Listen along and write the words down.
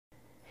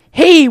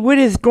Hey, what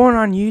is going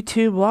on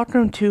YouTube?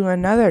 Welcome to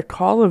another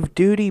Call of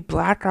Duty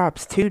Black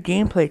Ops 2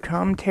 gameplay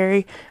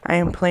commentary. I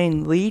am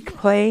playing Lead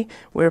Play.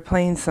 We're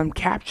playing some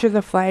Capture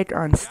the Flag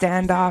on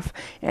Standoff,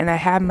 and I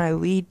have my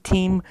lead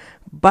team,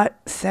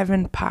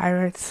 Butt7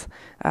 Pirates.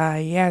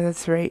 Yeah,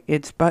 that's right,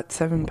 it's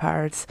Butt7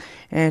 Pirates,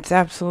 and it's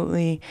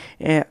absolutely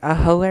a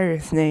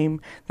hilarious name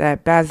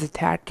that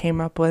Bazatat came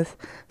up with.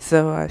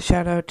 So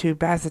shout out to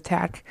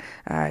Bazatat,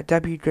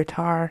 W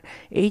Guitar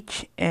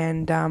H,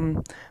 and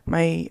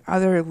my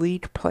other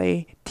Lead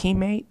Play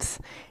teammates,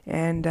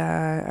 and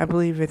I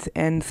believe it's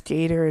N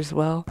Skater as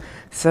well.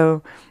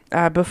 So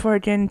before I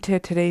get into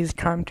today's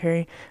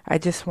commentary, I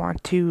just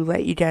want to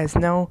let you guys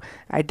know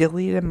I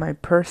deleted my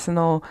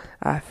personal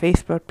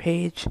Facebook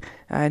page,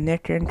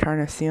 Nick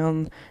Encarnacion.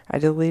 I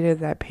deleted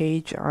that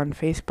page on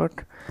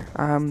Facebook.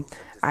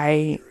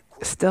 I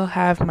still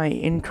have my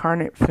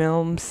Incarnate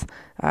Films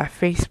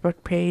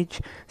Facebook page,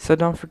 so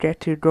don't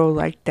forget to go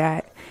like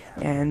that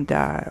and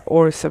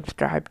or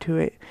subscribe to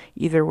it.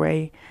 Either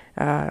way,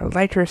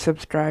 like or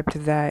subscribe to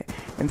that,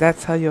 and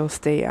that's how you'll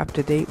stay up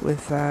to date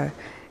with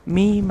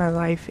me, my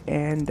life,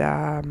 and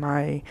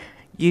my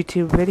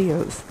YouTube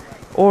videos.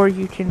 Or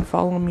you can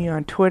follow me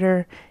on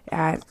Twitter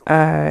at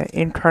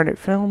Incarnate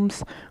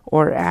Films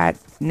or at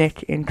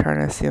Nick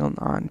Encarnacion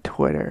on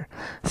Twitter.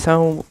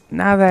 So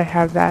now that I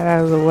have that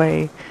out of the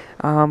way,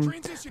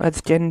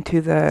 let's get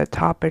into the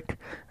topic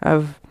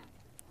of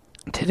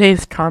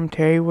today's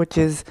commentary, which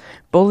is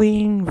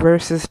bullying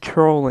versus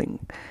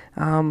trolling.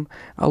 A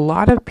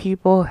lot of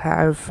people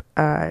have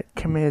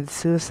committed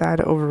suicide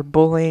over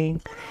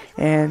bullying,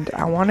 and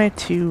I wanted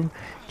to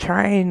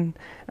try and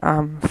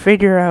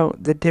figure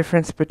out the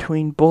difference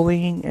between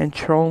bullying and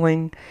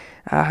trolling.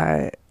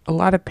 A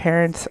lot of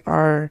parents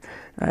are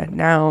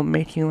now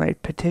making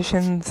like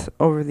petitions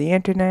over the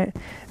internet,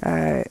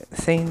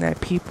 saying that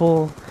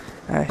people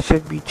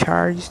should be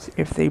charged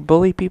if they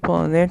bully people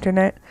on the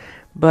internet.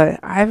 But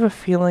I have a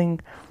feeling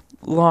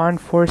law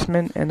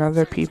enforcement and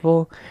other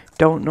people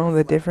don't know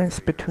the difference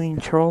between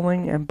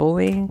trolling and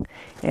bullying,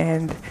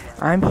 and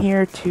I'm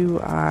here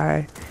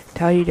to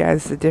tell you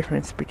guys the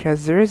difference,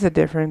 because there is a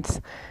difference.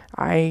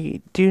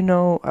 I do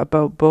know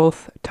about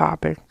both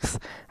topics.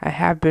 I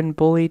have been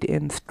bullied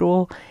in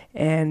school,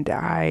 and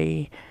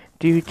I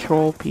do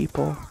troll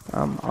people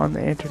on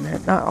the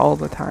internet. Not all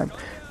the time,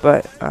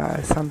 but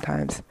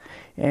sometimes.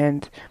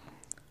 And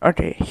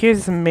okay,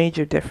 here's the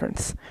major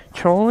difference.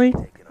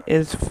 Trolling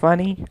is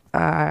funny,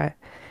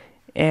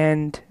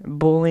 and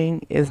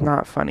bullying is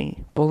not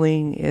funny.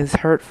 Bullying is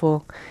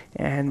hurtful,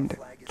 and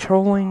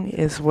trolling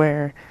is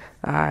where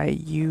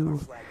you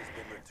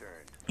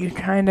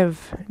kind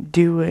of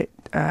do it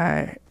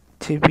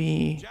to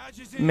be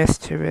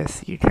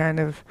mischievous. You kind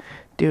of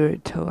do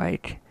it to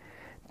like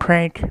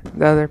prank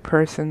the other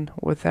person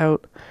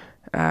without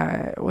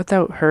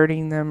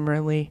hurting them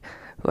really.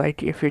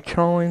 Like if you're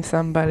trolling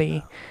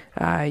somebody,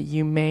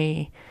 you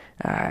may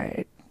uh,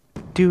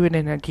 do it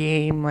in a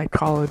game like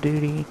Call of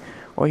Duty,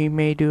 or you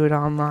may do it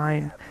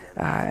online.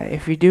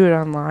 If you do it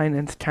online,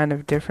 it's kind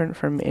of different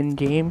from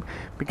in-game,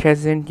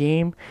 because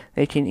in-game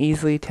they can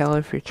easily tell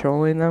if you're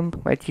trolling them.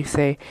 Like you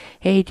say,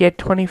 hey, get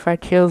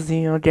 25 kills,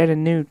 get a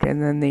nuke,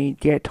 and then they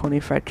get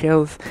 25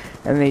 kills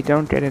and they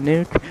don't get a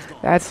nuke.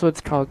 That's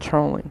what's called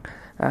trolling.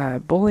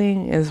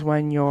 Bullying is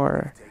when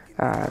you're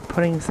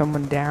putting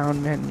someone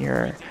down and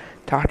you're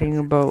talking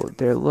about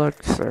their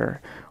looks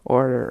or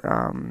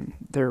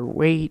their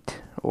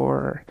weight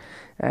or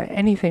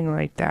anything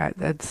like that.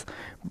 That's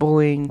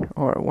bullying,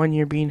 or when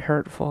you're being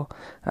hurtful.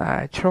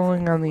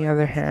 Trolling, on the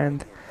other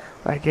hand,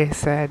 like I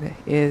said,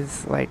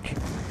 is like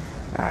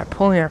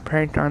pulling a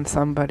prank on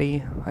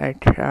somebody,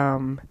 like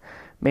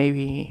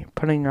maybe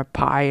putting a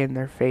pie in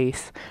their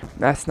face.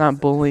 That's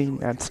not bullying,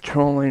 that's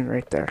trolling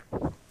right there.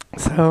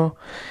 So,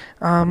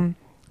 um,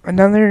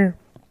 another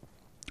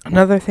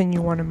another thing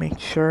you want to make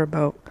sure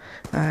about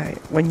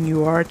when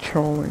you are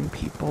trolling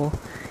people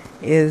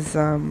is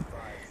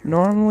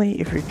normally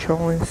if you're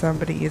trolling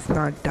somebody, it's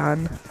not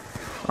done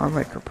on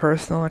like a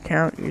personal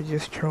account. You're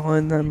just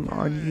trolling them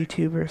on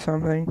YouTube or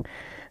something.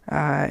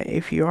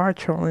 If you are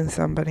trolling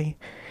somebody,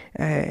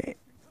 uh,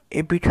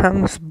 it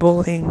becomes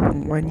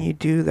bullying when you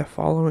do the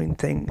following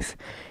things.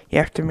 You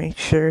have to make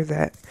sure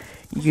that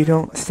you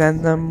don't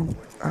send them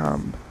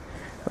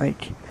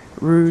like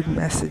rude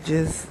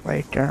messages,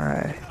 like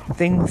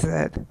things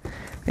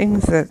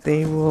that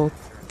they will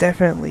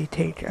definitely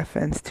take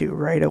offense to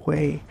right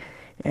away,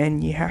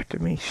 and you have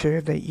to make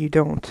sure that you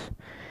don't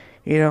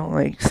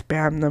like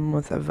spam them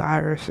with a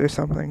virus or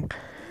something.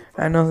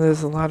 I know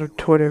there's a lot of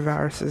Twitter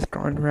viruses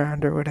going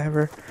around or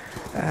whatever,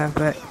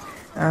 but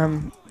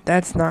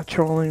that's not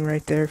trolling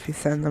right there. If you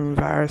send them a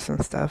virus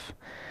and stuff,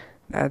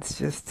 that's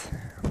just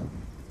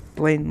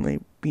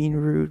blatantly being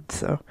rude.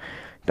 So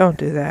don't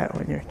do that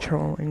when you're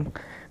trolling.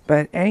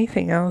 But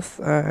anything else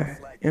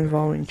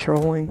involving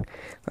trolling,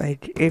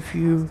 like if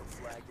you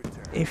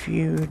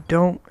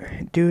don't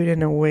do it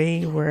in a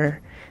way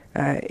where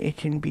it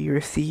can be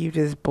received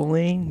as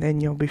bullying,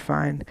 then you'll be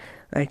fine.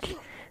 Like,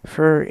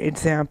 for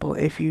example,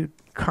 if you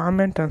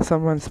comment on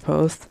someone's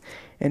post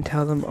and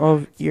tell them,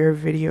 oh, your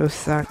videos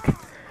suck,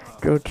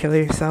 go kill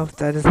yourself.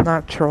 That is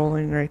not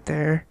trolling right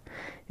there.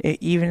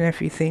 Even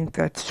if you think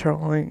that's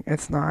trolling,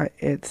 it's not.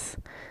 It's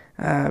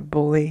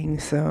bullying.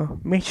 So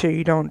make sure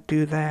you don't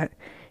do that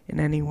in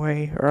any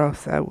way, or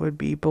else that would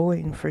be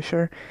bullying for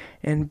sure.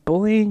 And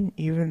bullying,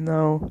 even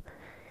though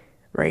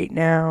right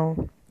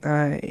now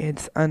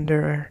it's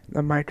under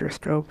the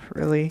microscope,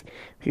 really,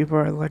 people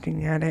are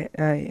looking at it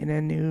in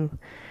a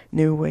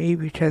new way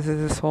because of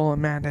this whole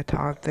Amanda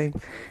Todd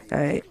thing.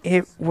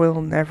 It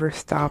will never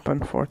stop,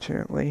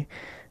 unfortunately.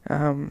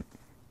 Um,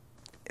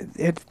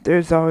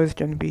 there's always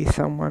going to be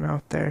someone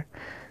out there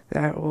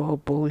that will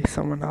bully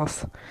someone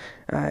else,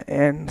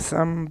 and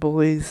some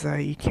bullies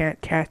you can't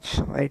catch,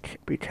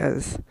 like,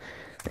 because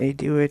they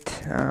do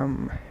it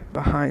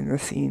behind the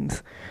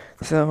scenes.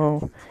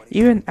 So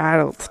even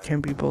adults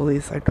can be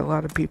bullies. Like, a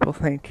lot of people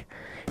think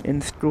in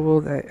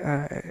school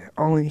that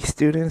only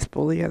students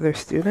bully other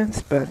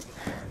students, but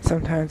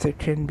sometimes it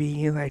can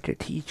be like a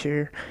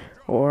teacher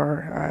or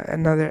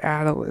another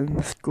adult in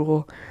the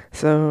school.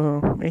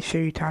 So make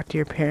sure you talk to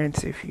your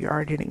parents if you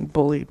are getting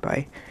bullied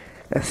by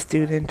a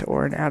student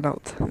or an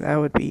adult. That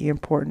would be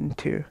important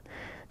to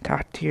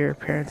talk to your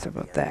parents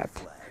about that.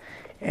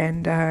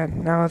 And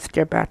now let's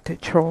get back to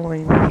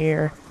trolling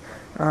here.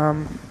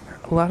 A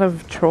lot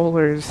of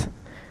trollers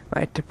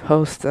like to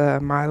post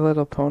My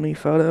Little Pony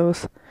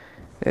photos.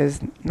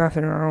 There's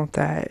nothing wrong with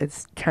that.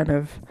 It's kind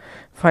of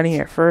funny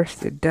at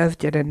first. It does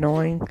get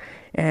annoying.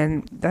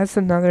 And that's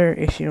another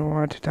issue I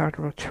wanted to talk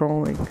about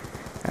trolling.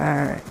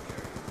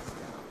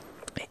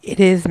 It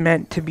is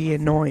meant to be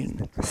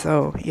annoying.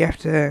 So you have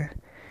to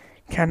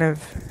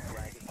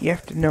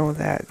know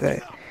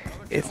that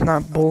it's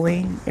not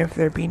bullying if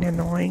they're being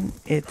annoying.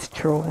 It's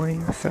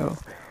trolling. So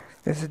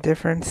there's a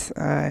difference.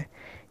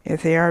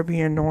 If they are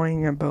being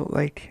annoying about,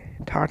 like,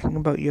 talking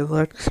about your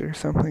looks or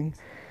something,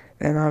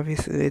 then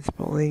obviously it's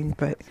bullying.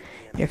 But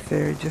if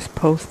they're just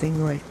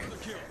posting, like,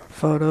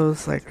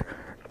 photos like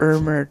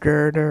Irma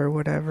Gerd or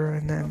whatever,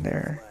 and then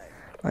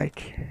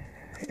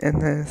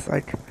it's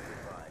like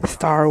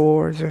Star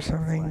Wars or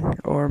something,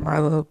 or My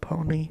Little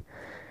Pony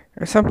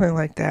or something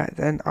like that,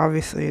 then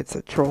obviously it's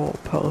a troll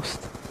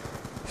post.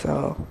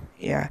 So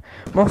yeah,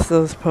 most of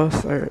those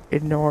posts are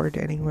ignored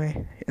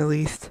anyway. At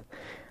least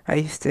I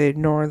used to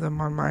ignore them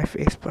on my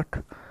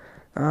Facebook.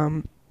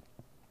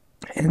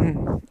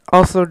 And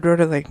also go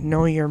to, like,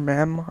 Know Your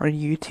Mem on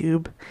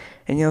YouTube,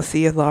 and you'll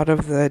see a lot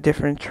of the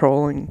different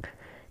trolling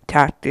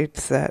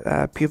tactics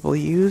that people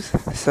use.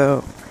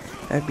 So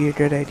that'd be a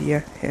good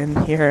idea. And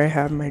here I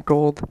have my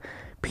gold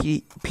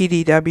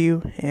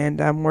PDW, and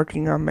I'm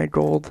working on my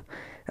gold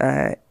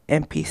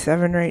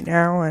MP7 right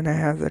now, and I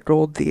have the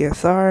gold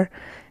DSR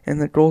and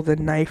the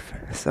golden knife.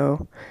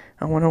 So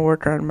I want to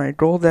work on my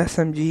gold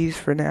SMGs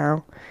for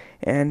now,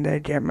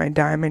 and get my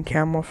diamond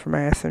camo for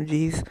my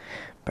SMGs.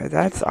 But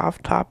that's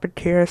off topic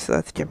here, so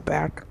let's get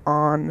back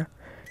on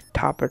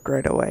topic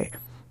right away.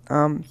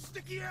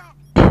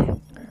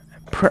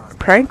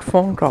 Prank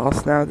phone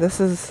calls. Now, this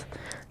is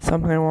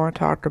something I want to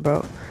talk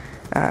about.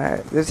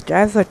 There's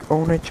guys like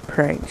Onich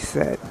Pranks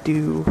that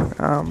do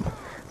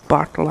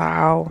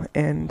Baklao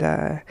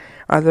and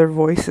other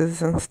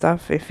voices and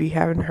stuff. If you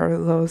haven't heard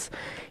of those,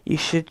 you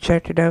should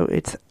check it out.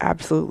 It's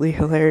absolutely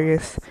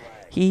hilarious.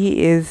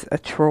 He is a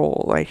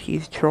troll. Like,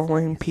 he's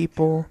trolling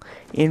people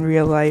in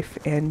real life,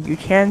 and you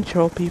can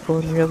troll people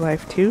in real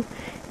life too.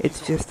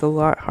 It's just a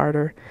lot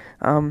harder.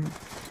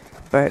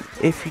 But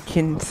if you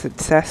can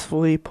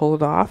successfully pull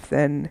it off,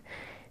 then,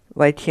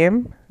 like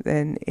him,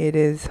 then it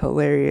is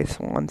hilarious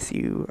once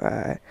you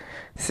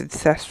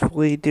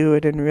successfully do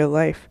it in real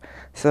life.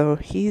 So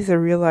he's a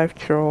real life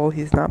troll.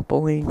 He's not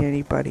bullying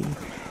anybody.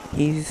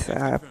 He's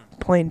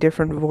playing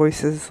different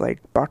voices like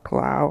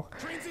Baklao,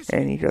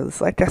 and he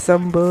goes like a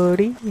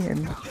somebody,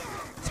 and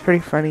it's pretty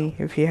funny.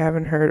 If you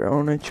haven't heard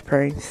Onich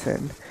Pranks,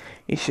 then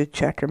you should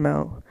check him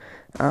out.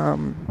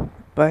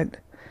 But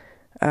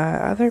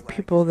other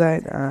people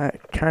that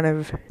kind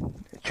of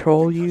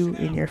troll you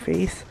in your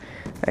face,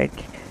 like,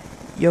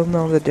 you'll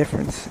know the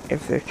difference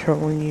if they're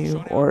trolling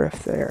you or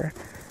if they're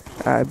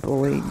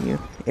bullying you.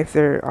 If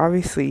they're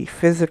obviously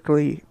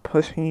physically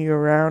pushing you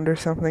around or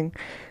something,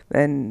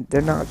 then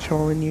they're not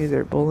trolling you,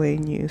 they're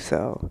bullying you.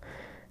 So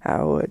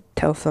I would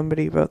tell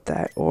somebody about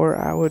that, or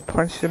I would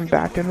punch them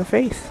back in the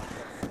face.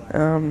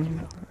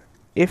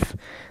 If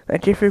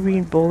you're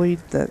being bullied,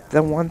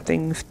 the one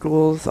thing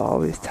schools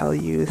always tell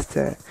you is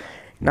to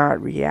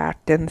not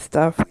react and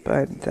stuff,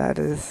 but that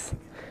is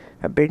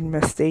a big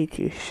mistake.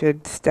 You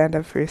should stand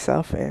up for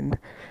yourself and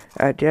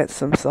get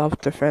some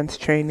self-defense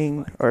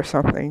training or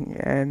something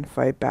and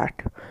fight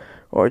back,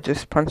 or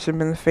just punch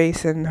them in the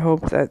face and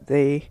hope that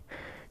they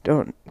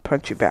don't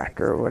punch you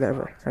back or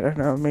whatever. I don't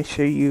know. Make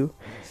sure you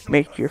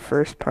make your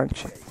first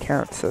punch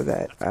count so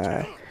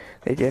that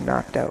they get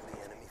knocked out.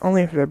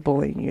 Only if they're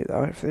bullying you,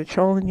 though. If they're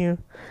trolling you,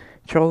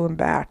 troll them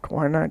back.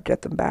 Why not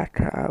get them back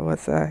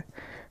with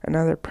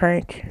another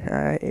prank?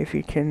 If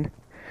you can.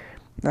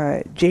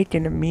 Jake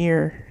and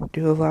Amir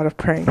do a lot of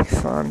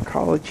pranks on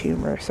College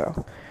Humor,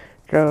 so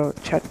go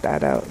check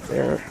that out.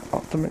 They're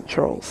ultimate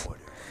trolls.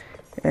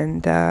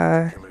 And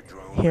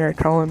here I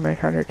call him my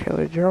hunter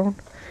killer drone.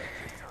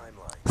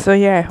 So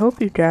yeah, I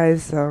hope you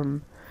guys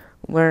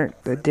learned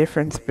the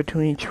difference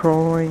between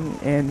trolling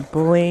and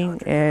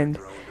bullying, and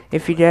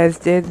if you guys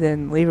did,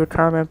 then leave a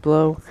comment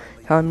below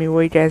telling me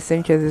what you guys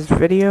think of this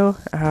video.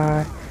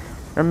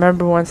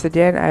 Remember, once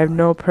again, I have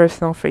no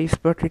personal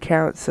Facebook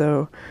account,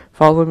 so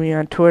follow me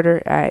on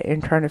Twitter at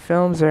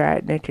IncarnateFilms or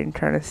at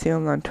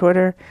NickIncarnateCeilin on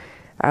Twitter.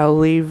 I'll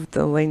leave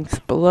the links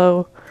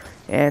below,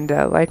 and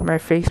like my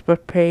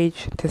Facebook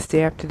page to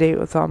stay up to date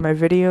with all my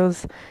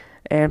videos.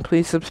 And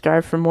please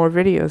subscribe for more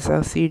videos.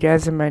 I'll see you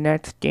guys in my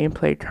next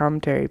gameplay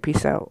commentary.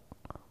 Peace out.